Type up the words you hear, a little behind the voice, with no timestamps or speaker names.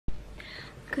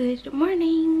Good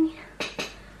morning.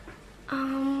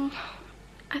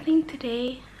 I think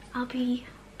today I'll be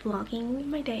vlogging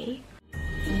my day.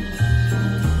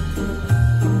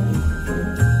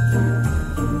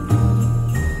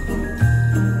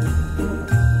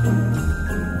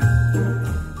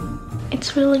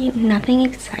 It's really nothing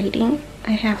exciting.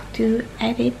 I have to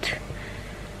edit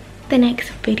the next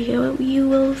video you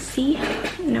will see.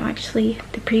 No, actually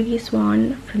the previous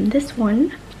one from this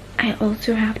one. I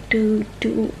also have to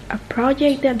do a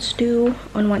project that's due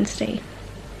on Wednesday.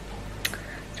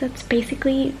 So that's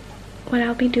basically what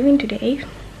I'll be doing today.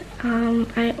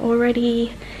 I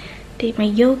already did my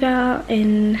yoga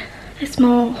and a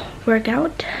small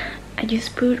workout. I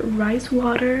just put rice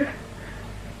water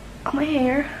on my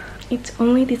hair. It's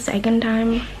only the second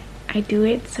time I do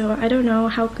it, so I don't know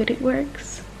how good it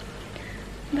works.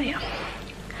 But yeah,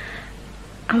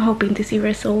 I'm hoping to see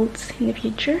results in the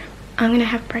future. I'm gonna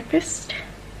have breakfast,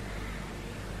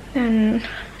 then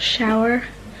shower,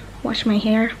 wash my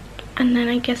hair, and then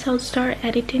I guess I'll start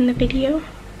editing the video.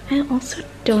 I also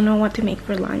don't know what to make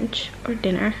for lunch or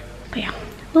dinner, but yeah,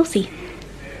 we'll see.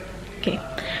 Okay,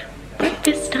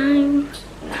 breakfast time.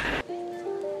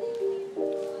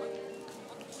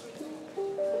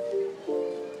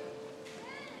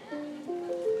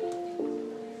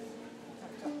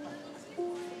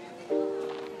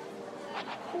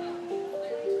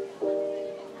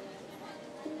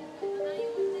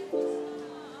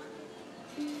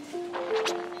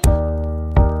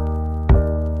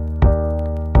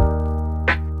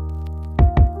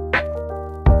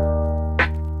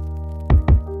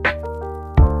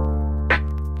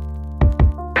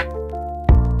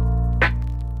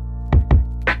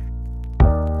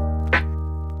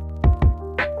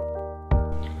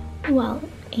 Well,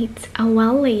 it's a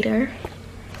while later.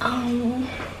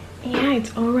 Yeah,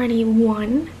 it's already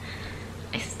 1.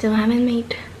 I still haven't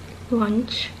made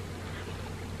lunch,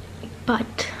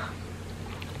 but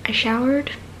I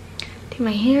showered, did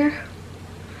my hair.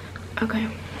 Okay,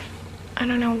 I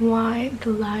don't know why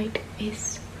the light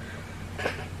is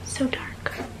so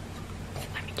dark.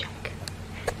 Let me check.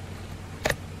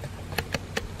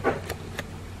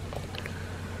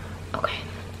 Okay,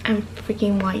 I'm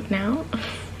freaking white now.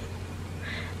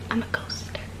 I'm a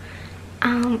ghost.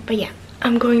 But yeah,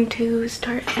 I'm going to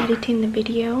start editing the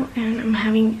video and I'm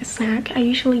having a snack. I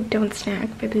usually don't snack,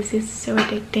 but this is so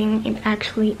addicting. It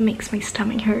actually makes my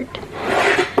stomach hurt.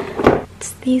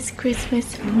 It's these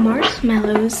Christmas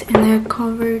marshmallows and they're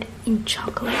covered in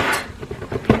chocolate.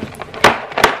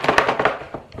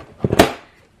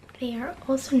 They are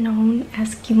also known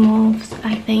as Eskimos,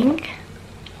 I think.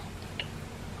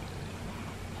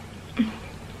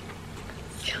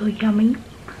 So yummy.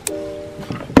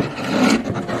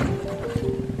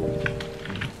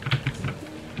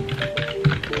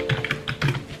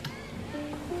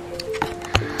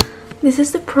 This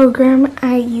is the program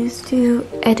I use to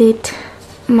edit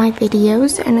my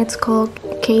videos and it's called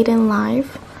KDENLIVE.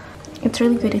 It's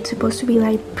really good. It's supposed to be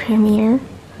like Premiere,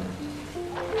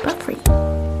 but free.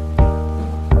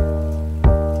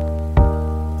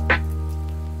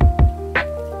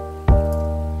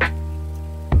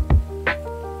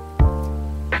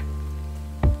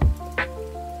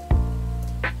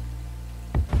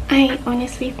 I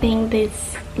honestly think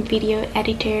this video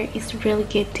editor is really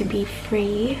good to be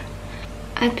free.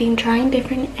 I've been trying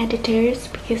different editors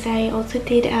because I also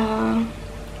did a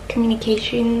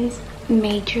communications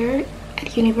major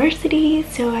at university,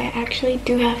 so I actually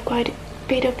do have quite a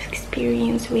bit of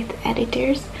experience with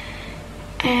editors.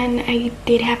 And I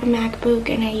did have a MacBook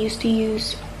and I used to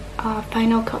use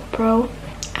Final Cut Pro.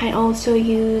 I also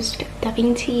used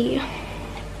DaVinci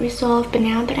Resolve, but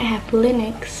now that I have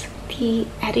Linux, the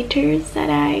editors that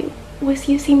I was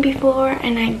using before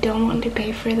and I don't want to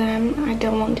pay for them. I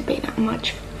don't want to pay that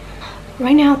much.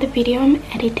 Right now the video I'm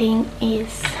editing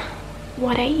is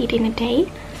what I eat in a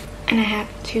day, and I have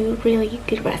 2 really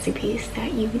good recipes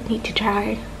that you need to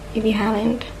try if you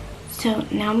haven't. So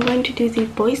now I'm going to do the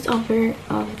voiceover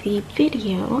of the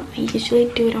video. I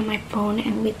usually do it on my phone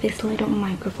and with this little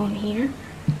microphone here.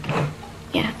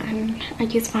 Yeah, and I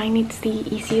just find it's the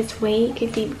easiest way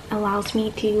because it allows me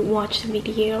to watch the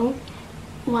video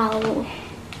while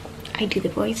I do the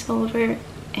voiceover,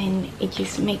 and it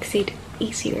just makes it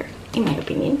easier in my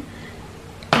opinion.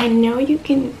 I know you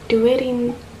can do it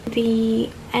in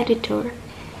the editor,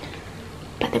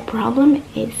 but the problem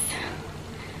is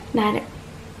that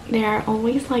there are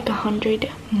always like 100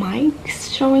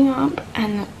 mics showing up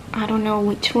and I don't know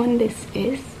which one this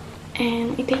is,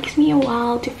 and it takes me a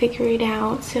while to figure it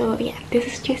out. So yeah, this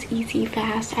is just easy,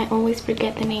 fast. I always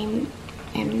forget the name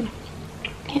and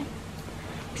yeah,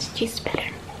 it's just better.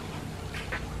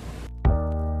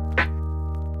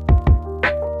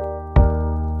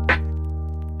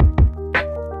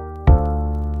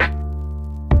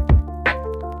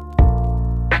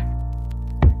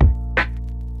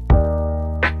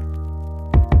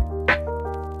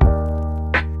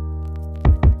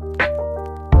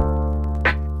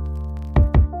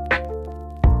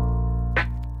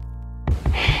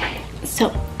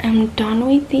 I'm done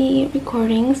with the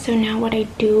recording, so now what I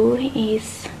do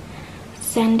is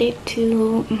send it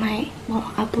to my,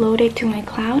 upload it to my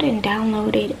cloud and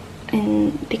download it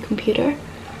in the computer.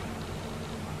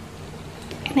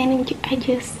 And then I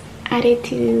just add it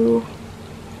to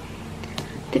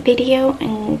the video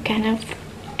and kind of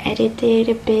edit it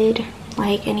a bit,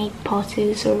 like any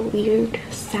pauses or weird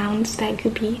sounds that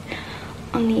could be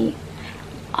on the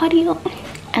audio,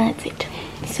 and that's it.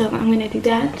 So I'm gonna do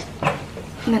that,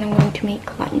 and then I'm going to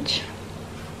make lunch.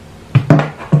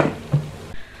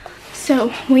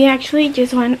 So we actually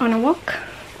just went on a walk,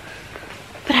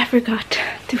 but I forgot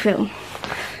to film.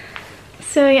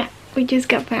 So yeah, we just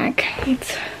got back.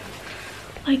 It's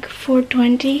like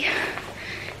 4:20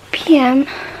 p.m.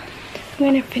 I'm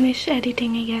gonna finish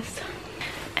editing, I guess,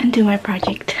 and do my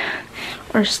project,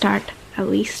 or start at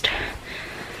least.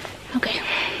 Okay,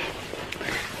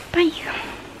 bye.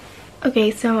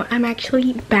 Okay, so I'm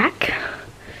actually back,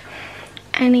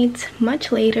 and it's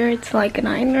much later. It's like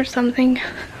 9 or something.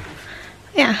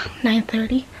 Yeah,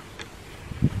 9:30.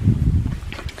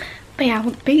 But yeah,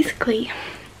 well, basically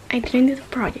I didn't do the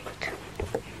project.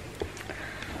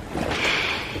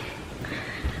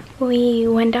 We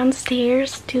went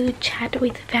downstairs to chat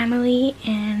with the family,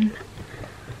 and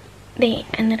they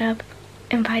ended up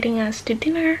inviting us to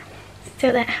dinner.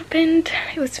 So that happened.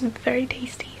 It was very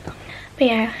tasty. But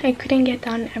yeah, I couldn't get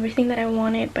done everything that I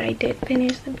wanted, but I did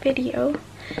finish the video.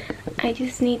 I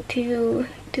just need to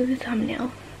do the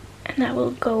thumbnail, and that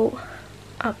will go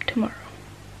up tomorrow.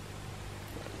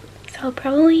 So I'll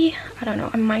probably, I don't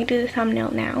know, I might do the thumbnail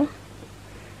now.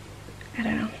 I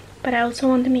don't know. But I also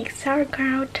want to make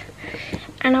sauerkraut,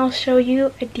 and I'll show you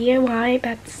a DIY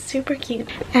that's super cute.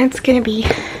 And it's gonna be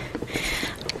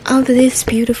of this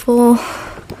beautiful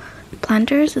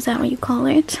planters, is that what you call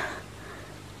it?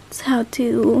 It's how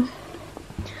to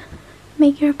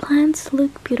make your plants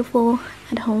look beautiful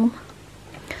at home.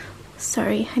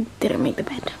 Sorry, I didn't make the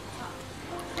bed.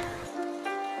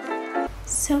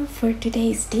 So for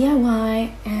today's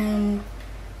DIY, I'm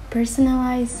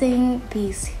personalizing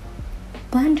these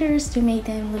planters to make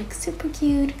them look super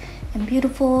cute and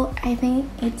beautiful. I think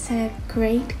it's a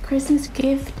great Christmas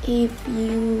gift if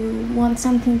you want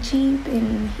something cheap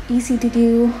and easy to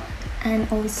do,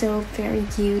 and also very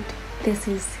cute. This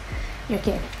is your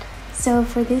gift. So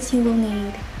for this you will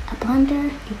need a planter.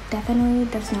 It definitely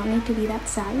does not need to be that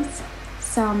size.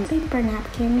 Some paper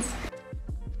napkins,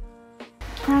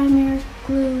 primer,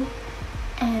 glue,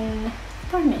 and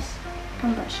varnish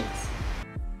and brushes.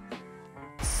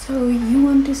 So you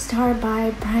want to start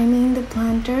by priming the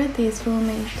planter. This will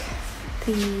make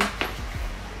the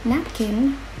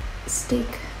napkin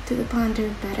stick to the planter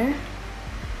better,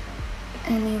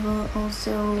 and it will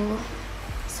also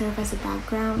serve as a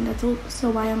background. That's also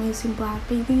why I'm using black,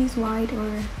 but you can use white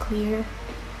or clear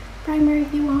primer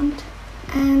if you want.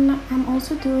 And I'm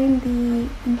also doing the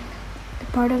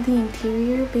part of the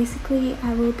interior. Basically,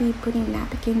 I will be putting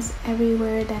napkins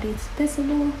everywhere that is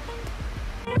visible.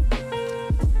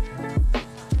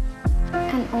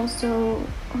 And also,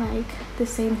 like, the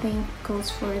same thing goes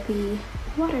for the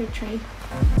water tray.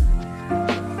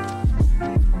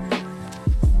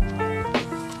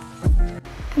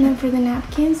 And then for the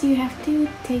napkins, you have to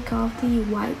take off the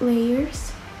white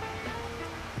layers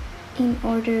in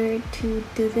order to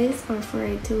do this, or for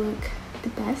it to look the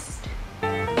best.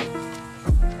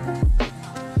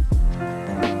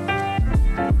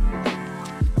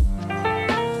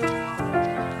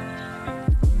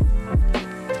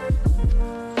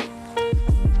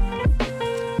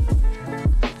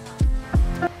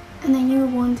 And then you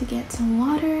want to get some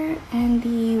water and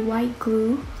the white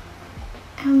glue,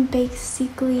 and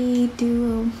basically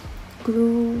do a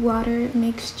glue water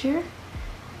mixture,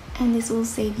 and this will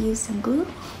save you some glue.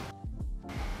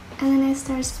 And then I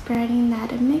start spreading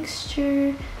that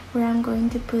mixture where I'm going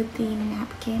to put the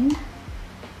napkin.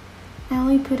 I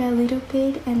only put a little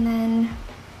bit, and then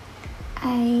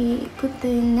I put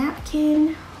the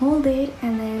napkin, hold it,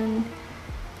 and then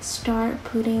start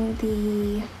putting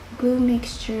the glue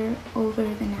mixture over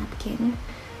the napkin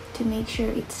to make sure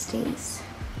it stays.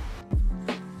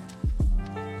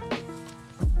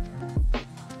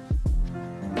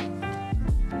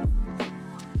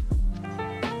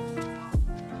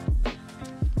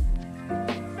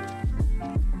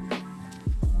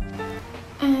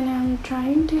 And I'm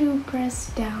trying to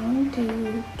press down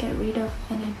to get rid of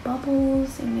any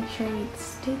bubbles and make sure it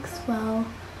sticks well.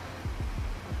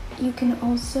 You can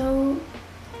also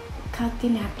cut the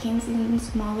napkins in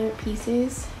smaller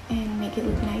pieces and make it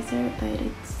look nicer, but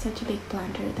it's such a big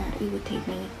planter that it would take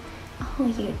me a whole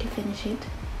year to finish it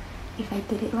if I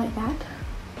did it like that.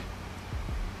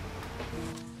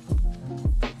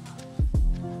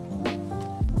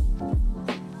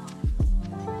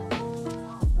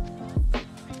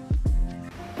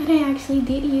 But I actually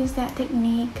did use that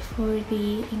technique for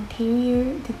the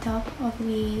interior, the top of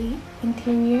the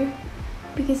interior,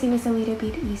 because it was a little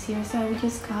bit easier. So I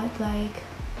just got like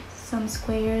some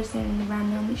squares and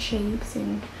random shapes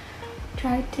and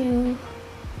tried to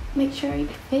make sure it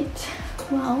fit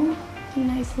well and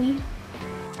nicely.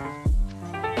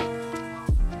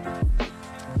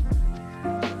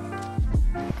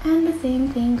 And the same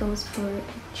thing goes for the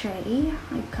tray.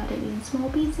 I cut it in small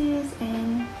pieces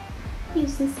and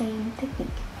use the same technique.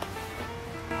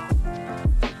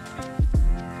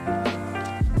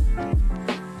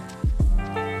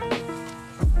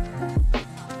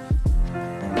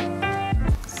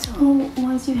 So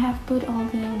once you have put all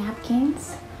the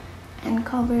napkins and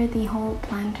cover the whole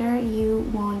planter, you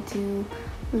want to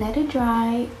let it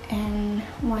dry, and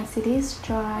once it is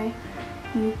dry,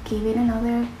 you give it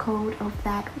another coat of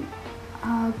that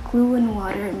glue and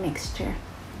water mixture.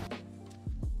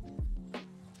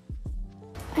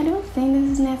 I don't think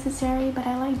this is necessary, but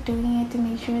I like doing it to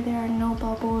make sure there are no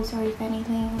bubbles, or if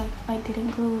anything, like if I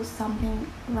didn't glue something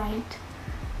right.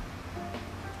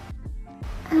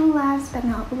 And last but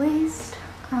not least,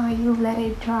 you let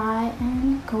it dry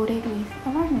and coat it with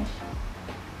a varnish.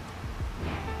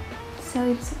 So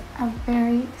it's a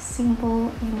very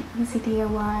simple and easy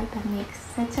DIY that makes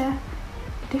such a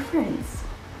difference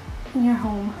in your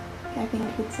home. I think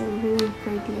it's a really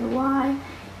great DIY.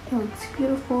 It looks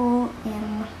beautiful,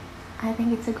 and I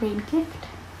think it's a great gift.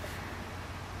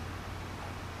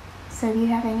 So if you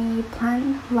have any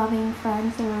plant-loving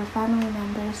friends or family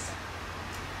members,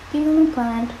 give them a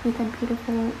plant with a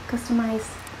beautiful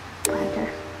customized planter.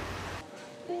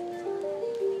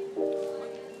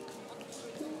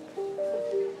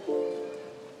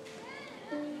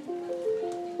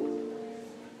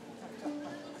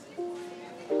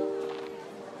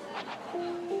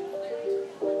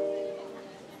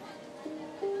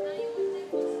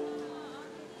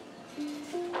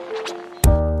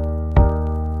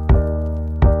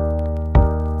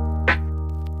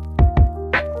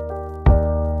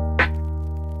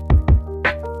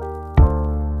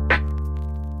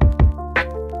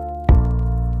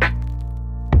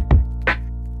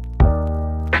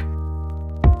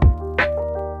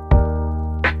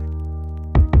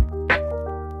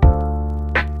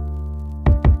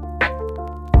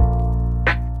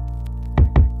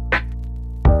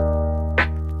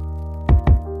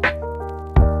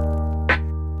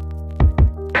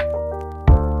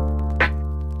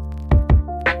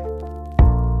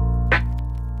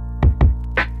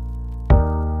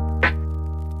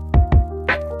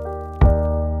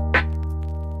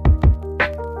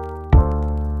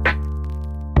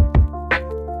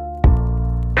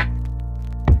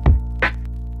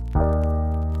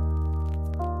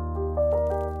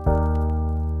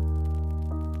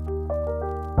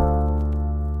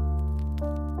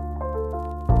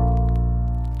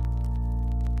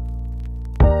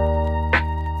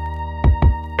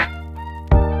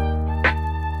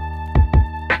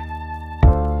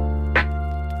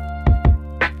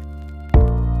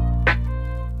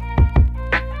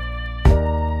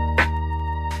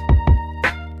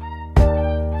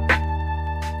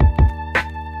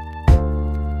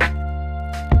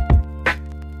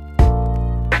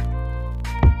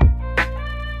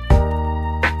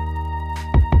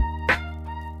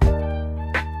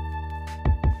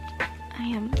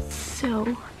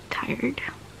 So tired.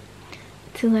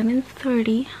 It's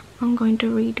 11:30. I'm going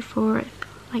to read for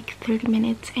like 30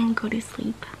 minutes and go to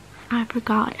sleep. I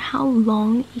forgot how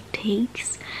long it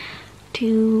takes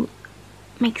to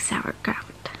make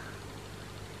sauerkraut.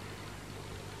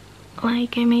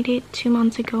 Like, I made it 2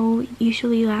 months ago. It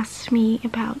usually lasts me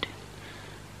about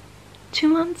 2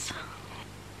 months,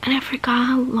 and I forgot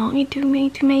how long it took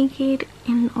me to make it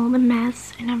and all the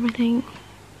mess and everything.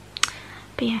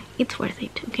 But yeah, it's worth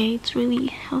it, okay? It's really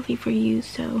healthy for you,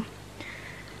 so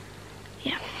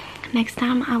yeah. Next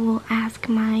time I will ask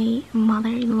my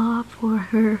mother-in-law for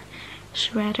her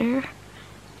shredder.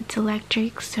 It's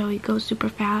electric, so it goes super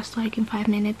fast. Like in 5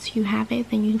 minutes you have it,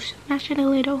 then you smash it a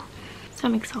little. So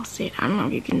I'm exhausted. I don't know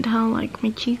if you can tell, like my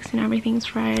cheeks and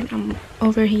everything's red. I'm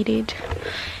overheated.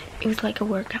 It was like a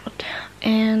workout.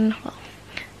 And well,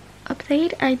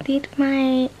 update, I did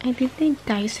the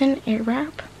Dyson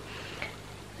Airwrap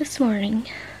this morning,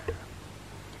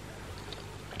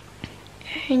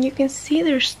 and you can see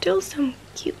there's still some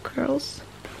cute curls.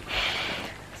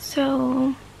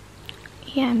 So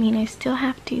yeah, I mean, I still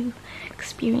have to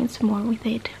experience more with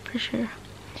it for sure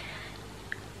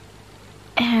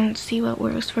and see what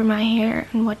works for my hair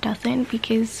and what doesn't,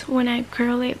 because when I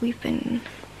curl it with an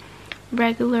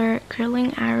regular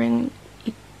curling iron,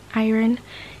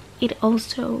 it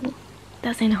also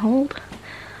doesn't hold.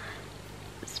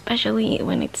 especially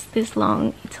when it's this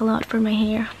long. It's a lot for my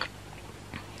hair.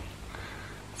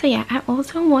 So yeah, I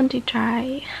also want to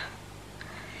try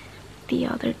the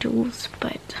other tools,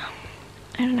 but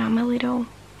I don't know, I'm a little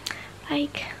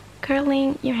like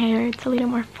curling your hair. It's a little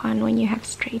more fun when you have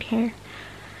straight hair.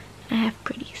 I have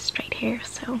pretty straight hair,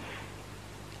 so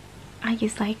I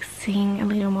just like seeing a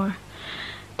little more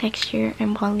texture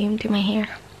and volume to my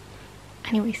hair.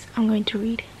 Anyways, I'm going to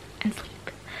read and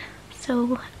sleep,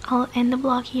 so I'll end the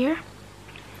vlog here.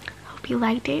 Hope you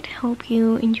liked it, hope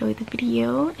you enjoyed the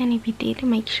video, and if you did,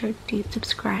 make sure to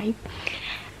subscribe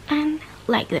and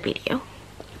like the video,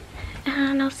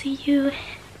 and I'll see you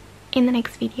in the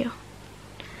next video.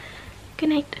 Good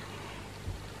night.